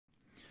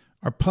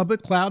Are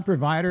public cloud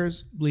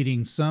providers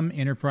bleeding some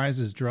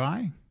enterprises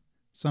dry?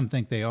 Some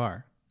think they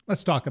are.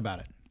 Let's talk about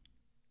it.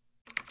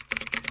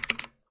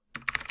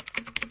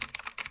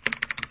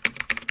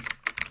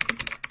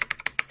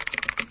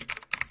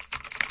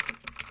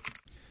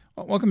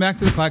 Well, welcome back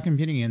to the Cloud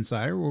Computing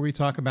Insider, where we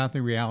talk about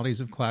the realities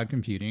of cloud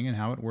computing and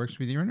how it works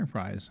with your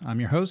enterprise. I'm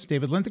your host,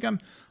 David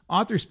Linthicum,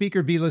 author,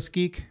 speaker, B-list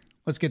geek.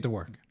 Let's get to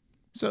work.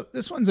 So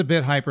this one's a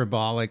bit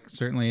hyperbolic,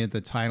 certainly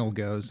the title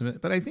goes,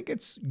 but I think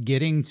it's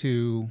getting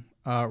to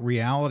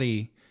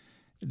reality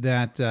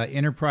that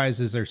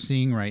enterprises are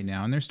seeing right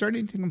now, and they're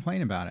starting to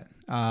complain about it.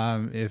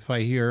 If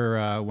I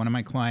hear one of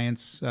my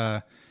clients,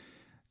 talk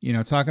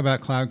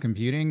about cloud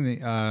computing,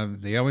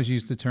 they always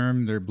use the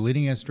term "they're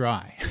bleeding us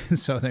dry."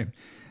 So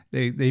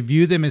they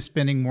view them as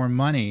spending more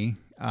money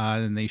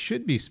than they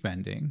should be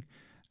spending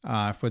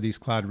for these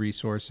cloud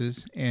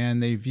resources,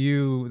 and they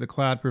view the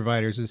cloud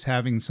providers as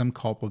having some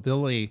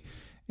culpability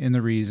in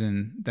the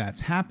reason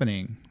that's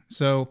happening.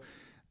 So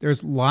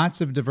there's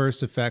lots of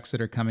diverse effects that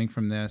are coming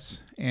from this,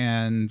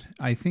 and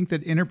I think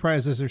that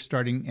enterprises are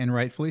starting, and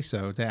rightfully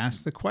so, to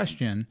ask the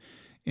question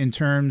in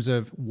terms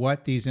of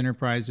what these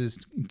enterprises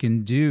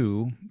can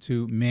do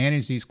to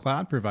manage these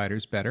cloud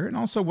providers better, and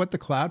also what the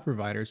cloud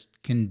providers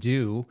can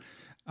do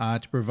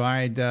to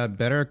provide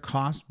better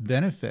cost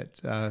benefit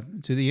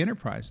to the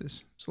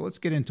enterprises. So let's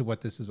get into what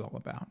this is all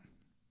about.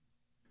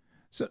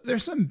 So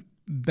there's some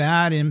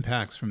bad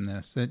impacts from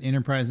this that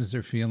enterprises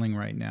are feeling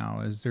right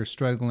now as they're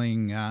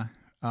struggling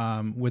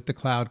with the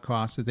cloud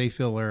costs that they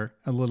feel are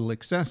a little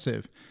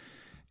excessive.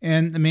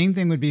 And the main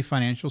thing would be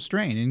financial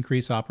strain.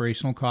 Increased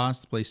operational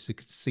costs place a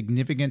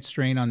significant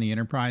strain on the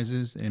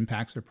enterprises. It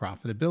impacts their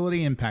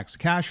profitability, impacts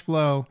cash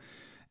flow,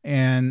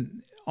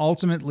 and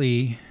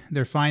ultimately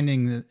they're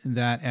finding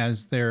that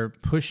as they're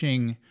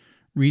pushing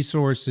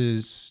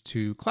resources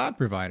to cloud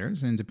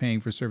providers and to paying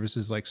for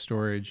services like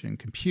storage and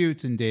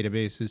compute and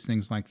databases,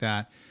 things like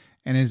that,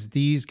 and as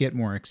these get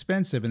more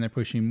expensive and they're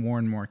pushing more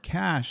and more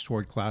cash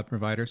toward cloud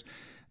providers,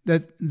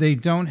 that they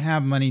don't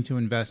have money to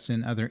invest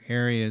in other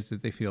areas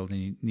that they feel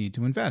they need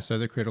to invest.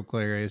 Other critical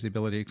areas, the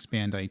ability to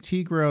expand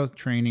IT growth,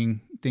 training,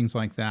 things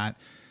like that.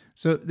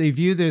 So they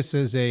view this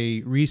as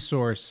a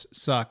resource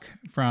suck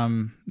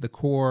from the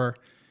core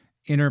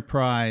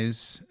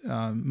enterprise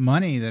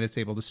money that it's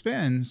able to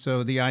spend.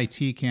 So the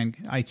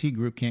IT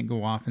group can't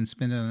go off and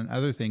spend it on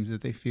other things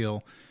that they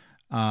feel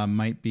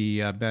might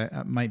be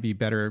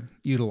better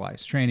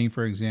utilized. Training,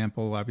 for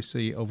example,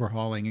 obviously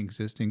overhauling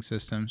existing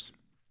systems.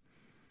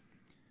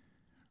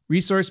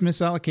 Resource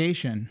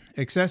misallocation.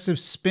 Excessive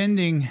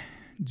spending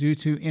due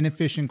to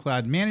inefficient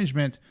cloud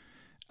management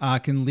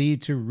can lead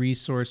to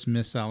resource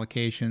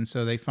misallocation.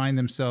 So they find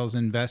themselves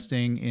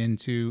investing in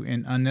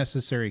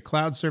unnecessary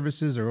cloud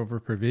services or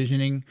over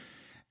provisioning.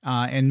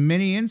 In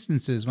many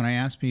instances, when I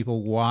ask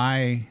people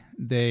why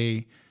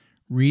they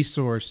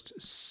resourced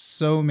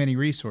so many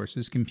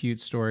resources, compute,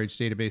 storage,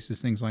 databases,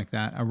 things like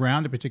that,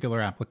 around a particular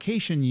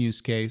application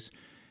use case,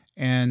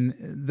 and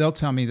they'll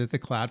tell me that the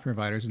cloud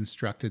providers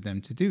instructed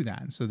them to do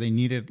that. And so they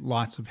needed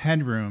lots of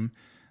headroom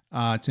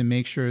to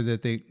make sure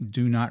that they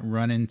do not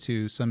run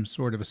into some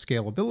sort of a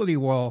scalability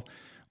wall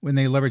when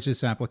they leverage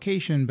this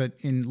application. But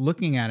in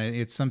looking at it,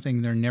 it's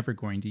something they're never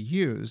going to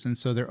use. And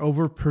so they're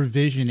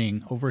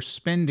over-provisioning,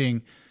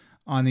 overspending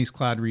on these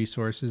cloud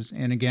resources.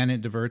 And again,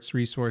 it diverts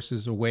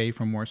resources away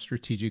from more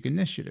strategic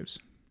initiatives.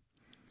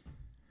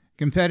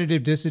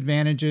 Competitive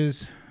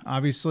disadvantages.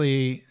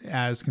 Obviously,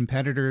 as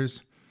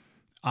competitors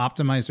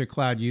optimize their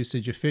cloud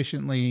usage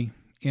efficiently,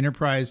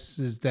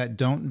 enterprises that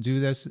don't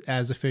do this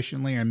as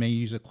efficiently or may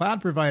use a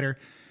cloud provider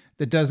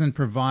that doesn't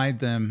provide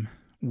them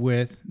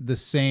with the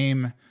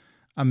same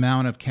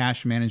amount of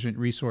cache management,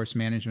 resource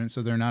management,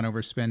 so they're not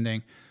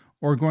overspending,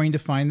 or going to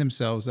find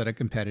themselves at a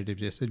competitive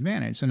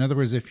disadvantage. So in other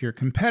words, if your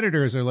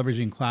competitors are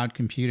leveraging cloud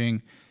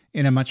computing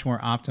in a much more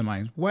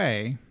optimized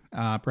way,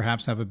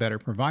 perhaps have a better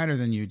provider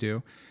than you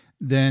do,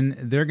 then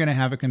they're going to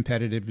have a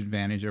competitive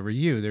advantage over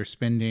you. They're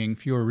spending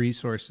fewer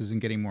resources and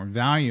getting more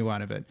value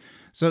out of it.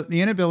 So the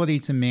inability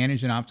to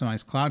manage and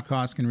optimize cloud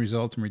costs can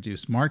result in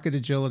reduced market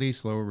agility,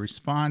 slower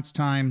response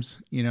times.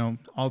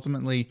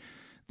 Ultimately,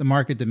 the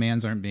market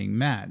demands aren't being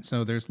met.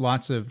 So there's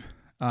lots of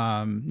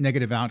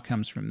negative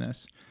outcomes from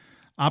this.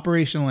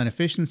 Operational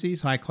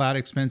inefficiencies. High cloud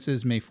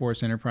expenses may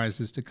force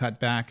enterprises to cut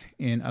back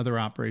in other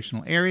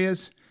operational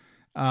areas.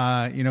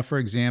 For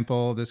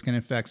example, this can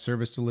affect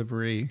service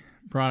delivery,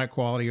 product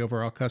quality,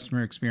 overall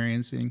customer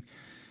experiencing,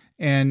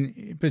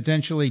 and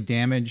potentially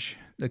damage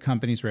the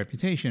company's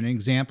reputation. An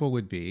example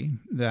would be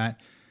that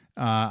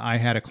I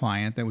had a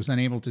client that was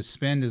unable to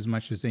spend as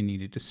much as they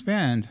needed to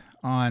spend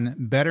on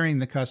bettering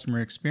the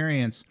customer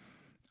experience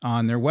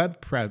on their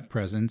web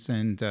presence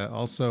and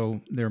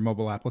also their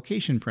mobile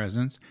application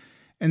presence.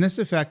 And this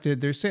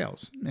affected their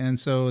sales. And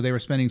so they were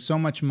spending so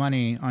much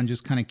money on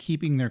just kind of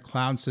keeping their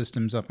cloud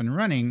systems up and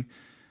running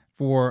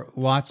for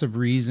lots of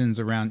reasons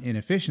around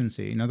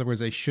inefficiency. In other words,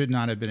 they should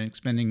not have been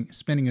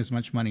spending as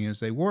much money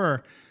as they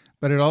were,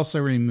 but it also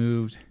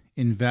removed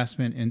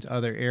investment into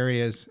other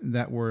areas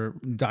that were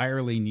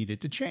direly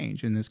needed to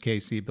change. In this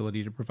case, the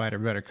ability to provide a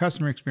better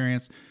customer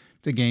experience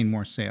to gain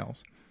more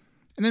sales.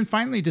 And then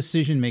finally,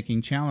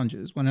 decision-making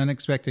challenges. When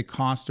unexpected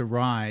costs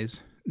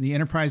arise, the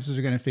enterprises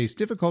are going to face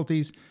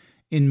difficulties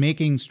in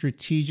making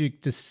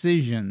strategic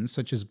decisions,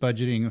 such as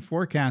budgeting and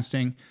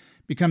forecasting,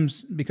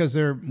 because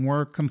they're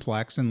more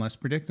complex and less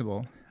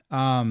predictable.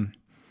 Common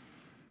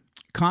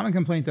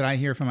complaint that I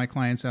hear from my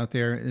clients out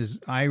there is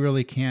I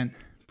really can't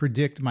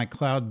predict my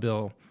cloud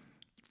bill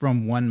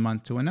from one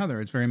month to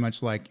another. It's very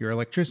much like your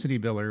electricity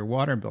bill or your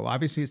water bill.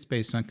 Obviously, it's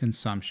based on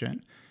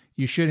consumption.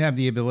 You should have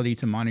the ability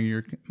to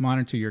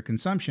monitor your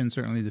consumption.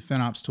 Certainly, the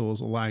FinOps tools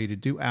allow you to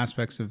do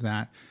aspects of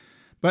that.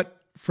 But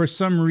for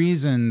some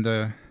reason,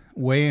 the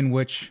way in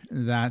which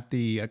that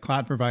the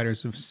cloud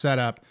providers have set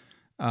up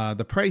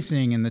the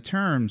pricing and the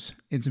terms,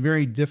 it's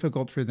very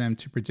difficult for them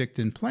to predict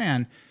and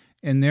plan,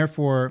 and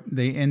therefore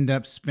they end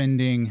up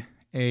spending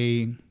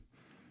an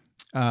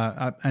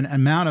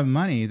amount of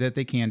money that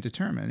they can't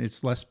determine.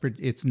 It's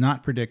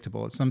not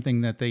predictable. It's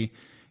something that they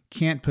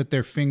can't put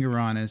their finger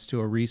on as to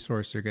a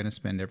resource they're going to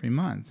spend every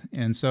month.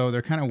 And so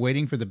they're kind of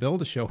waiting for the bill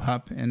to show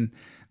up, and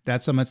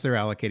that's how much they're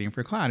allocating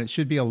for cloud. It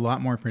should be a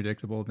lot more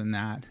predictable than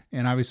that.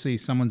 And obviously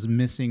someone's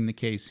missing the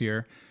case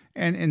here.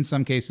 And in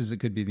some cases, it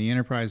could be the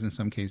enterprise. In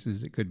some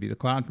cases, it could be the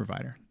cloud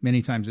provider.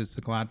 Many times it's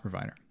the cloud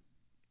provider.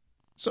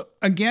 So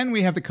again,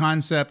 we have the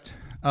concept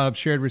of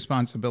shared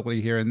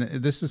responsibility here, and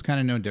this is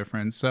kind of no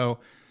different. So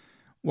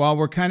while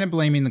we're kind of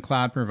blaming the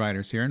cloud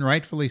providers here, and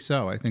rightfully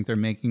so, I think they're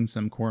making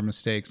some core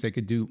mistakes. They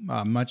could do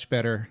much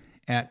better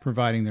at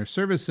providing their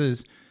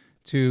services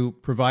to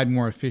provide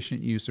more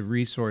efficient use of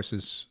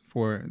resources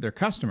for their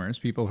customers,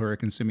 people who are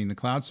consuming the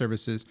cloud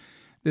services.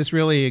 This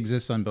really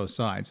exists on both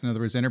sides. In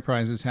other words,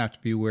 enterprises have to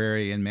be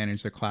wary and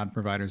manage their cloud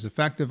providers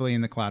effectively,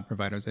 and the cloud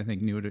providers, I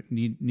think,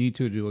 need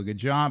to do a good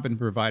job in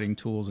providing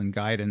tools and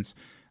guidance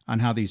on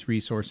how these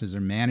resources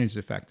are managed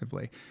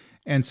effectively.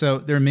 And so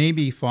there may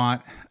be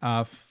fault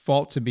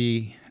to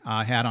be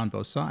had on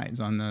both sides,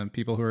 on the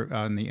people who are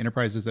on the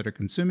enterprises that are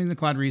consuming the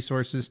cloud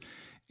resources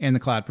and the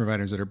cloud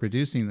providers that are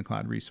producing the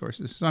cloud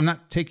resources. So I'm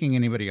not taking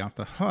anybody off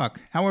the hook.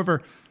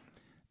 However,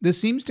 this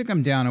seems to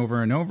come down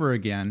over and over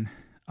again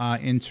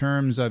in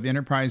terms of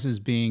enterprises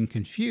being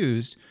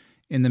confused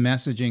in the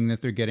messaging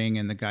that they're getting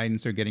and the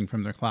guidance they're getting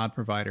from their cloud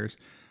providers,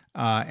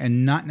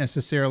 and not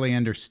necessarily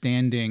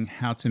understanding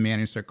how to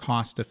manage their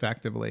cost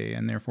effectively,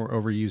 and therefore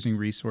overusing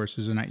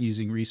resources or not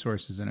using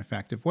resources in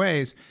effective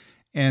ways.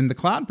 And the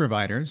cloud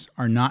providers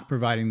are not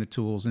providing the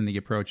tools and the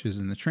approaches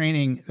and the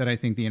training that I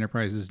think the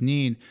enterprises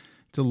need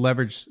to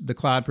leverage the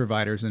cloud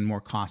providers in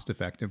more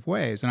cost-effective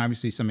ways. And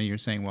obviously some of you are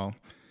saying, well,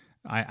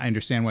 I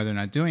understand why they're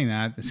not doing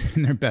that. It's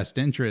in their best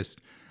interest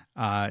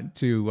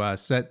to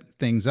set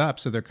things up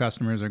so their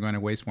customers are going to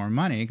waste more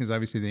money, because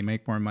obviously they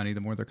make more money the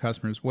more their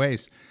customers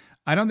waste.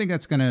 I don't think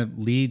that's going to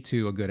lead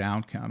to a good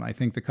outcome. I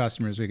think the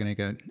customers are going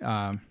to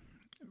get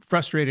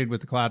frustrated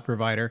with the cloud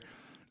provider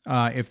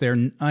if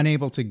they're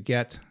unable to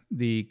get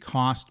the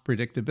cost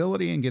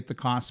predictability and get the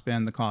cost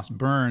spend, the cost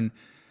burn,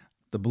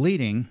 the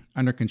bleeding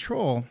under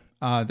control.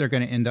 They're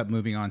going to end up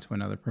moving on to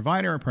another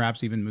provider, or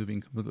perhaps even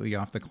moving completely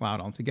off the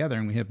cloud altogether.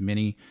 And we have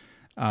many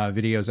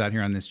videos out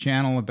here on this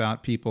channel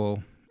about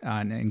people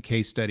and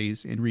case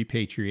studies in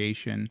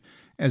repatriation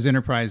as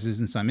enterprises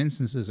in some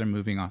instances are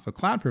moving off of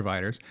cloud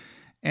providers.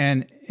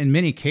 And in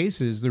many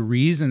cases, the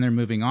reason they're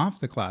moving off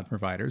the cloud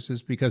providers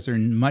is because they're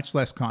much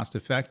less cost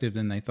effective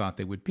than they thought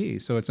they would be.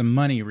 So it's a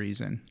money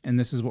reason. And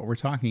this is what we're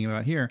talking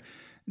about here.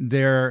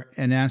 They're,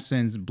 in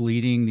essence,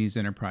 bleeding these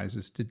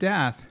enterprises to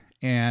death,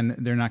 and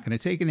they're not going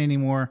to take it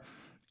anymore.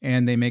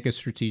 And they make a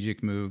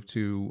strategic move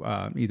to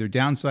either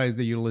downsize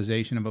the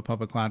utilization of a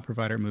public cloud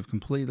provider, move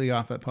completely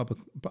off that public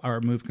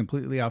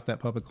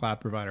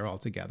cloud provider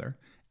altogether.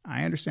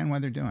 I understand why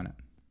they're doing it.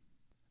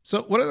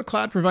 So what are the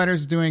cloud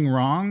providers doing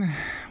wrong?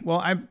 Well,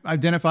 I've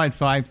identified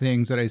 5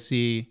 things that I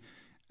see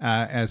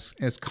as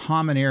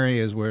common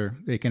areas where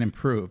they can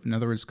improve. In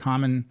other words,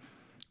 common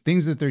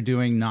things that they're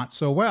doing not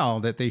so well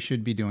that they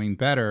should be doing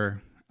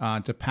better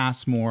to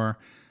pass more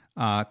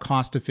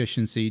cost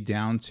efficiency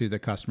down to the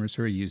customers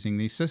who are using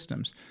these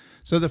systems.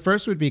 So the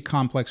first would be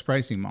complex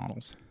pricing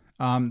models.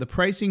 The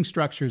pricing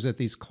structures that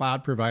these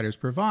cloud providers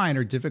provide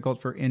are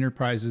difficult for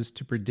enterprises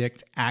to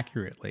predict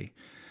accurately.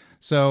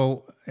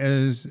 So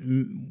as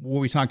what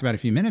we talked about a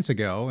few minutes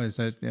ago is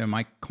that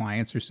my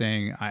clients are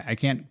saying, I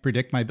can't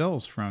predict my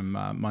bills from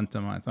month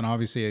to month. And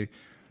obviously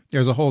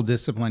there's a whole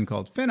discipline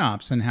called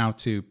FinOps and how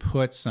to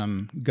put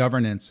some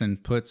governance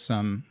and put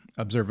some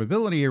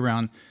observability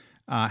around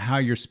how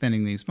you're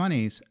spending this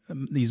money.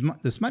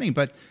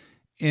 But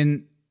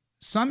in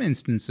some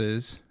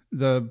instances,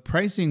 the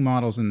pricing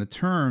models and the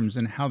terms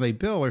and how they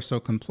bill are so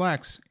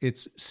complex,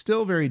 it's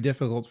still very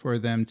difficult for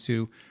them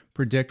to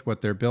predict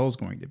what their bill is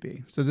going to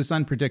be. So this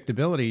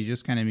unpredictability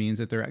just kind of means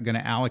that they're going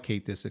to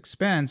allocate this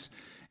expense.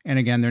 And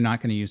again, they're not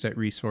going to use that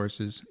resource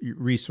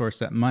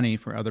that money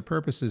for other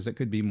purposes that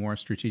could be more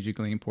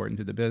strategically important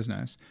to the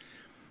business.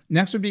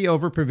 Next would be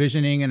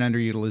over-provisioning and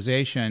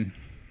underutilization.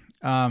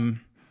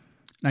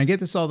 And I get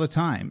this all the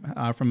time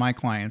from my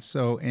clients.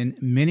 So in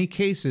many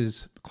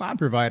cases, cloud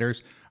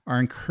providers are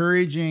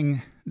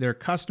encouraging their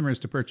customers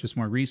to purchase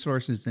more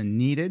resources than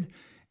needed.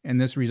 And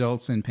this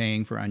results in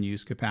paying for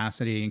unused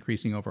capacity,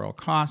 increasing overall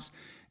costs,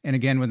 and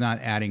again, with not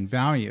adding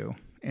value.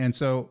 And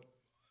so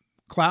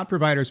cloud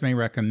providers may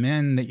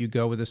recommend that you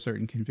go with a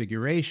certain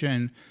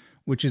configuration,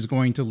 which is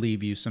going to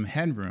leave you some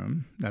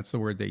headroom. That's the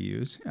word they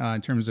use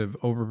in terms of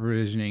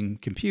over-provisioning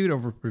compute,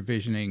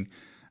 over-provisioning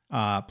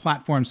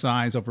platform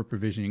size,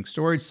 over-provisioning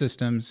storage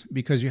systems,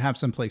 because you have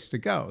some place to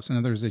go. So in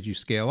other words, as you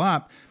scale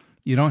up,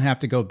 you don't have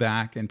to go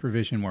back and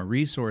provision more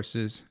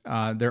resources.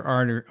 They're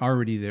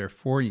already there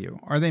for you.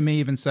 Or they may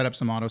even set up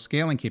some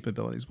auto-scaling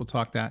capabilities. We'll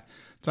talk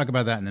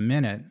about that in a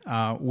minute,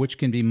 which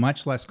can be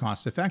much less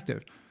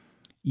cost-effective.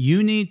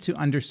 You need to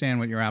understand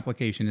what your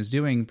application is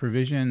doing,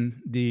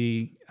 provision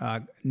the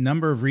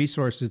number of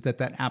resources that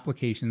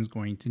application is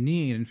going to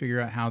need, and figure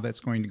out how that's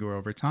going to grow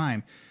over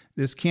time.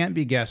 This can't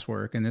be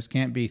guesswork, and this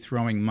can't be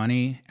throwing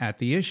money at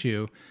the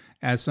issue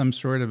as some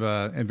sort of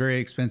a very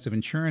expensive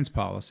insurance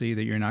policy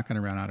that you're not going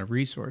to run out of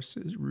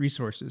resources.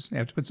 You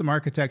have to put some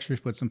architectures,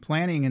 put some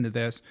planning into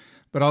this,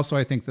 but also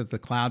I think that the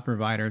cloud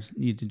providers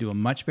need to do a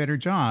much better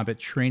job at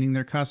training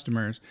their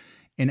customers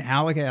in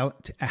how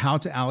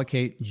to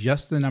allocate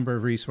just the number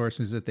of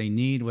resources that they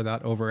need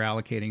without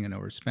over-allocating and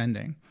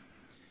overspending.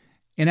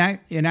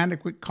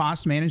 Inadequate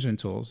cost management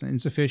tools,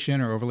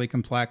 insufficient or overly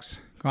complex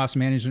cost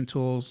management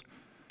tools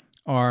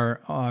are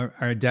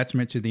a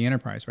detriment to the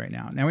enterprise right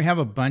now. Now we have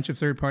a bunch of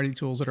third-party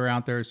tools that are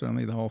out there,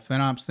 certainly the whole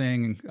FinOps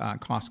thing and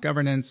cost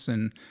governance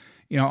and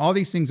all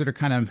these things that are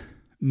kind of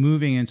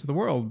moving into the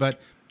world. But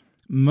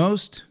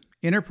most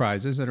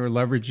enterprises that are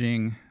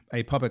leveraging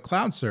a public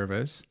cloud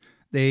service,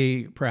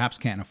 they perhaps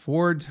can't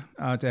afford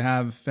to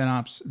have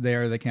FinOps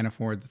there. They can't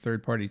afford the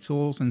third-party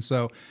tools. And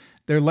so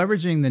they're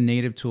leveraging the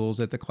native tools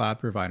that the cloud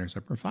providers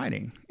are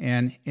providing.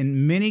 And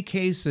in many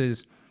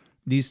cases,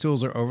 these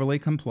tools are overly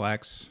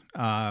complex.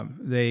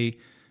 They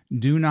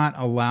do not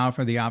allow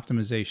for the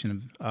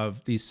optimization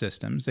of these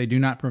systems. They do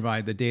not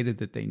provide the data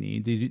that they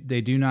need.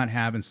 They do not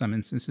have, in some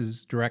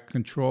instances, direct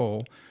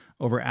control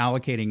over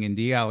allocating and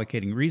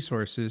deallocating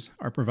resources,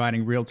 or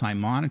providing real-time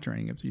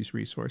monitoring of these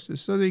resources.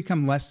 So they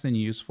become less than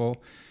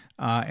useful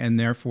and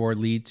therefore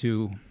lead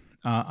to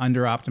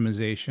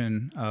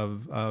under-optimization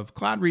of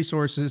cloud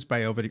resources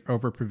by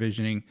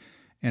over-provisioning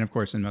and, of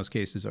course, in most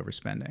cases,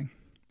 overspending.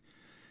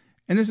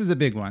 And this is a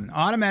big one,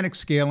 automatic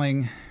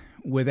scaling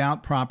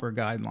without proper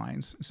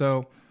guidelines.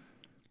 So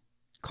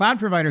cloud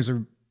providers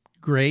are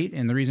great,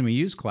 and the reason we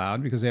use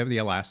cloud because they have the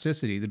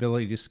elasticity, the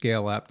ability to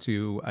scale up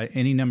to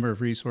any number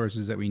of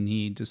resources that we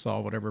need to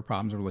solve whatever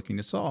problems we're looking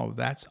to solve.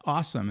 That's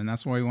awesome, and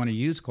that's why we want to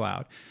use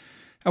cloud.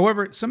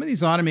 However, some of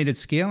these automated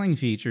scaling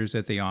features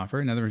that they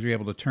offer, in other words, you're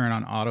able to turn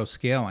on auto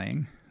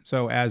scaling.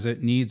 So as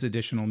it needs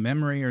additional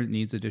memory or it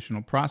needs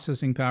additional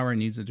processing power, it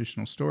needs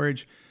additional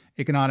storage,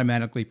 it can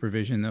automatically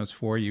provision those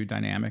for you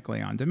dynamically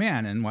on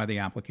demand and while the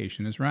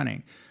application is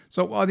running.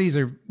 So while these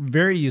are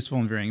very useful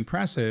and very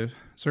impressive,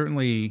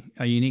 certainly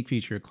a unique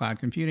feature of cloud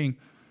computing,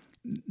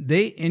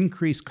 they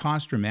increase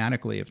cost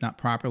dramatically if not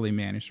properly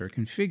managed or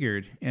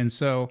configured. And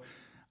so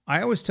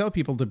I always tell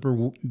people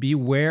to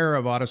beware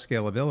of auto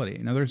scalability.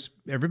 In other words,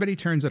 everybody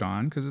turns it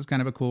on because it's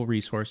kind of a cool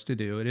resource to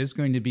do. It is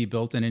going to be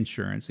built-in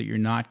insurance that you're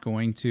not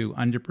going to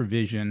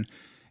under-provision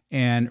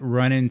and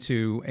run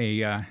into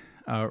a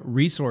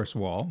resource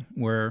wall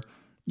where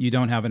you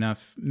don't have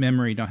enough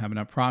memory, don't have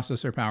enough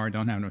processor power,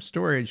 don't have enough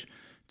storage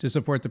to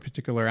support the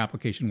particular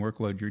application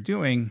workload you're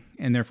doing,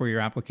 and therefore your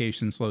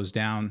application slows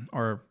down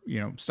or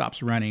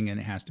stops running and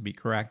it has to be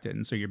corrected,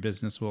 and so your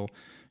business will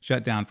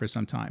shut down for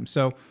some time.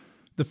 So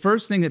the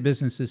first thing that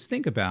businesses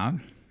think about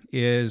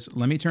is,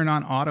 let me turn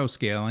on auto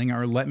scaling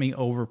or let me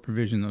over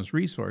provision those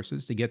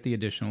resources to get the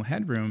additional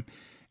headroom,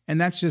 and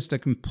that's just a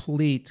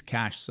complete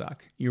cash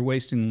suck. You're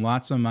wasting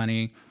lots of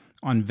money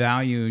on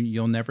value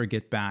you'll never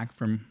get back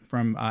from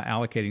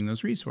allocating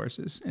those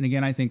resources. And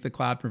again, I think the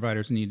cloud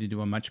providers need to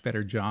do a much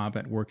better job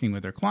at working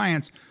with their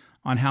clients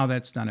on how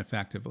that's done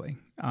effectively.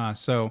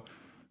 So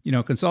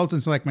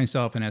consultants like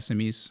myself and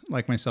SMEs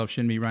like myself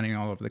shouldn't be running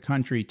all over the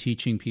country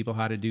teaching people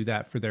how to do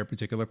that for their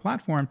particular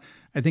platform.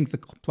 I think the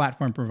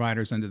platform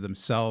providers unto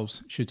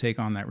themselves should take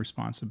on that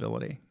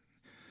responsibility.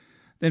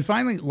 Then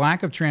finally,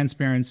 lack of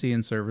transparency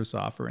in service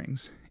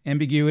offerings.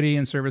 Ambiguity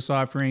in service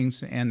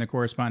offerings and the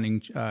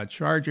corresponding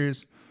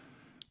charges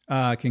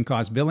can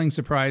cause billing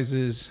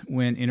surprises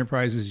when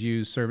enterprises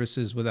use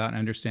services without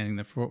understanding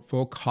the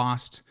full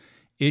cost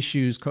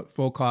issues,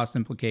 full cost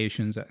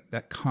implications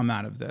that come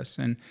out of this.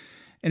 And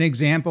an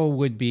example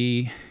would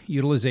be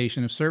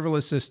utilization of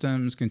serverless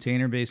systems,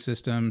 container-based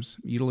systems,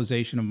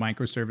 utilization of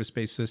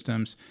microservice-based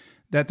systems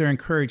that they're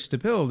encouraged to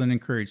build and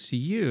encouraged to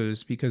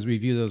use because we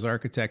view those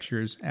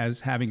architectures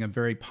as having a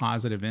very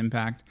positive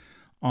impact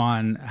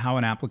on how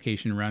an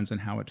application runs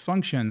and how it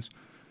functions.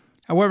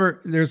 However,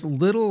 there's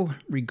little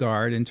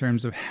regard in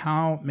terms of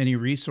how many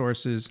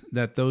resources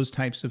that those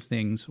types of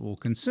things will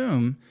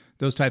consume,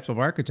 those types of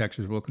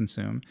architectures will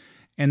consume,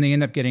 and they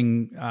end up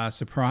getting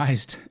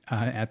surprised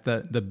at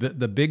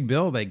the big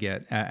bill they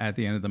get at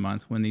the end of the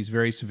month when these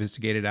very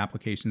sophisticated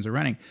applications are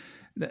running.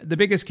 The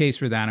biggest case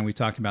for that, and we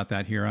talked about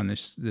that here on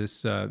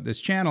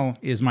this channel,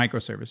 is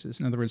microservices.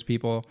 In other words,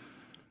 people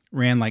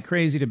ran like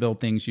crazy to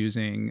build things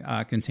using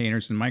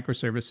containers and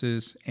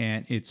microservices,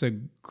 and it's a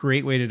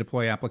great way to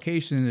deploy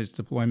applications. Its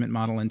deployment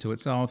model into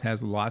itself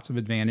has lots of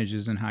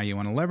advantages in how you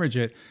want to leverage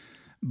it,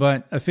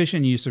 but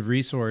efficient use of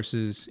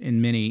resources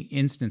in many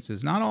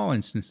instances, not all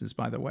instances,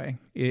 by the way,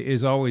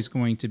 is always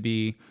going to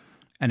be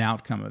an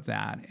outcome of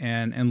that.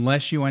 And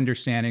unless you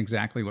understand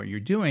exactly what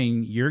you're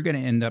doing, you're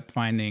going to end up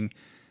finding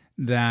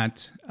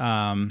that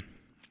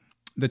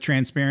the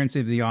transparency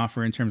of the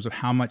offer in terms of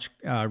how much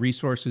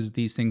resources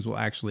these things will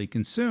actually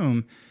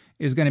consume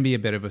is going to be a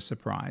bit of a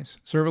surprise.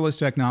 Serverless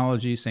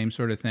technology, same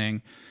sort of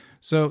thing.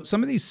 So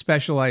some of these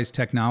specialized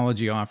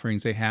technology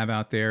offerings they have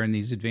out there and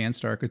these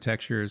advanced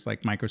architectures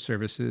like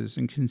microservices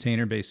and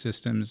container-based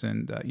systems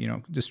and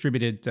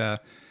distributed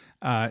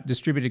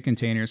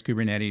containers,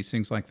 Kubernetes,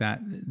 things like that,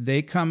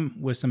 they come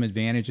with some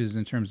advantages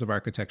in terms of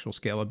architectural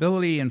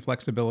scalability and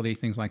flexibility,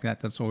 things like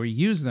that. That's why we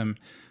use them.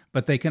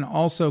 But they can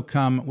also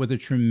come with a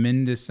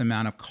tremendous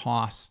amount of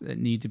costs that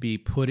need to be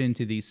put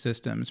into these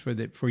systems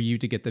for you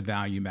to get the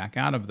value back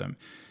out of them.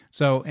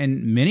 So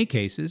in many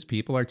cases,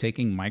 people are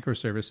taking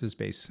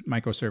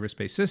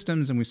microservice-based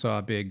systems, and we saw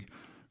a big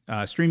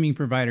streaming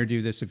provider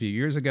do this a few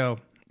years ago,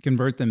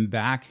 convert them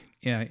back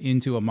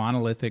into a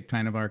monolithic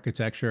kind of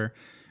architecture,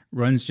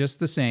 runs just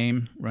the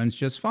same, runs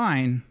just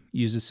fine,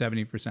 uses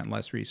 70%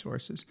 less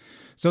resources.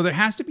 So there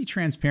has to be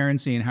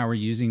transparency in how we're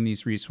using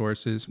these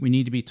resources. We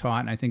need to be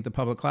taught, and I think the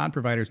public cloud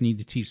providers need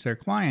to teach their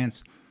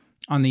clients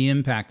on the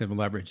impact of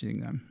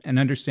leveraging them and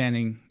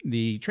understanding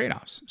the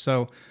trade-offs.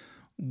 So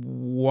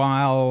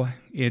while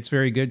it's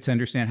very good to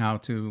understand how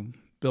to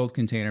build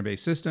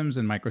container-based systems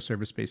and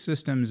microservice-based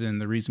systems and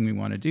the reason we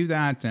want to do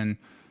that and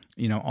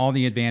all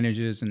the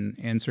advantages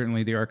and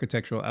certainly the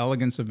architectural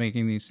elegance of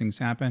making these things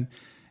happen,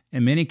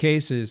 in many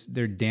cases,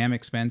 they're damn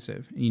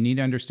expensive. You need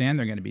to understand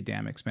they're going to be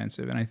damn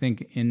expensive. And I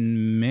think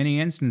in many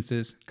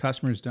instances,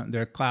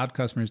 their cloud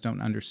customers don't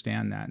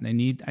understand that.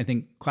 And I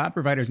think cloud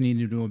providers need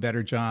to do a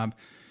better job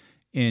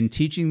in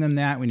teaching them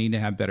that. We need to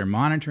have better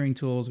monitoring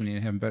tools. We need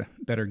to have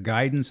better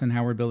guidance on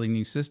how we're building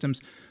these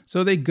systems.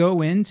 So they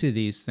go into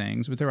these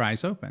things with their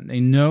eyes open. They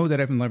know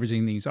that if I'm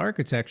leveraging these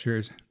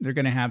architectures, they're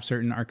going to have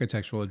certain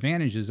architectural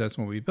advantages. That's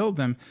why we build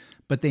them.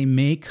 But they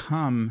may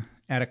come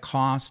at a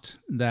cost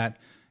that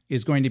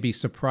is going to be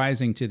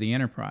surprising to the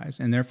enterprise.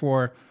 And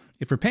therefore,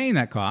 if we're paying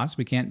that cost,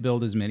 we can't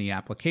build as many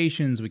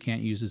applications, we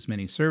can't use as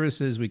many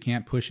services, we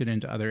can't push it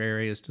into other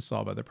areas to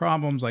solve other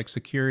problems like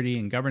security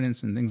and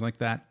governance and things like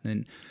that,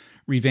 and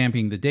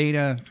revamping the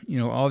data,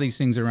 all these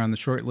things are on the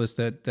short list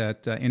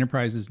that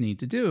enterprises need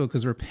to do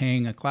because we're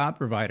paying a cloud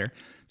provider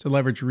to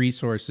leverage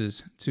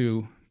resources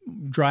to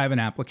drive an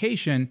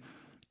application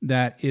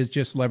that is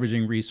just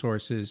leveraging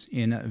resources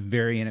in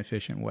very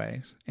inefficient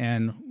ways.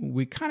 And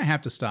we kind of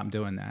have to stop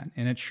doing that.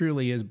 And it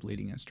truly is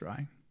bleeding us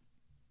dry.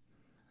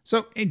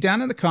 So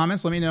down in the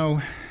comments, let me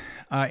know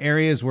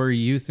areas where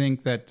you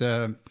think that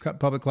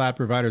public cloud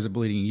providers are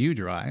bleeding you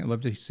dry. I'd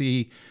love to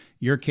see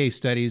your case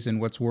studies and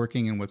what's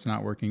working and what's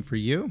not working for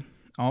you.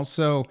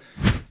 Also,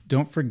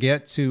 don't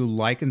forget to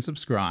like and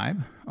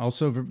subscribe.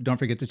 Also, don't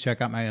forget to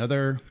check out my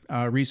other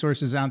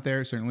resources out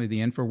there, certainly the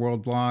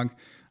InfoWorld blog.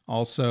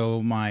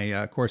 Also,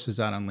 my courses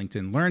out on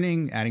LinkedIn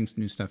Learning, adding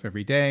new stuff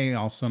every day.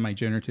 Also, my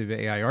generative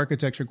AI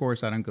architecture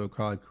course out on Go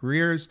Cloud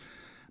Careers.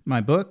 My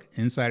book,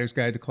 Insider's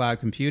Guide to Cloud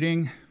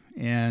Computing.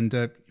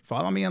 And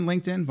follow me on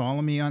LinkedIn,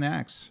 follow me on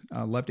X.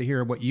 I'd love to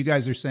hear what you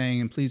guys are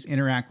saying, and please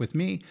interact with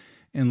me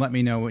and let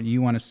me know what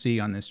you want to see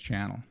on this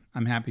channel.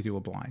 I'm happy to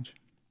oblige.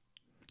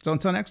 So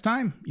until next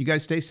time, you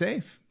guys stay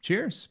safe.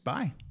 Cheers.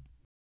 Bye.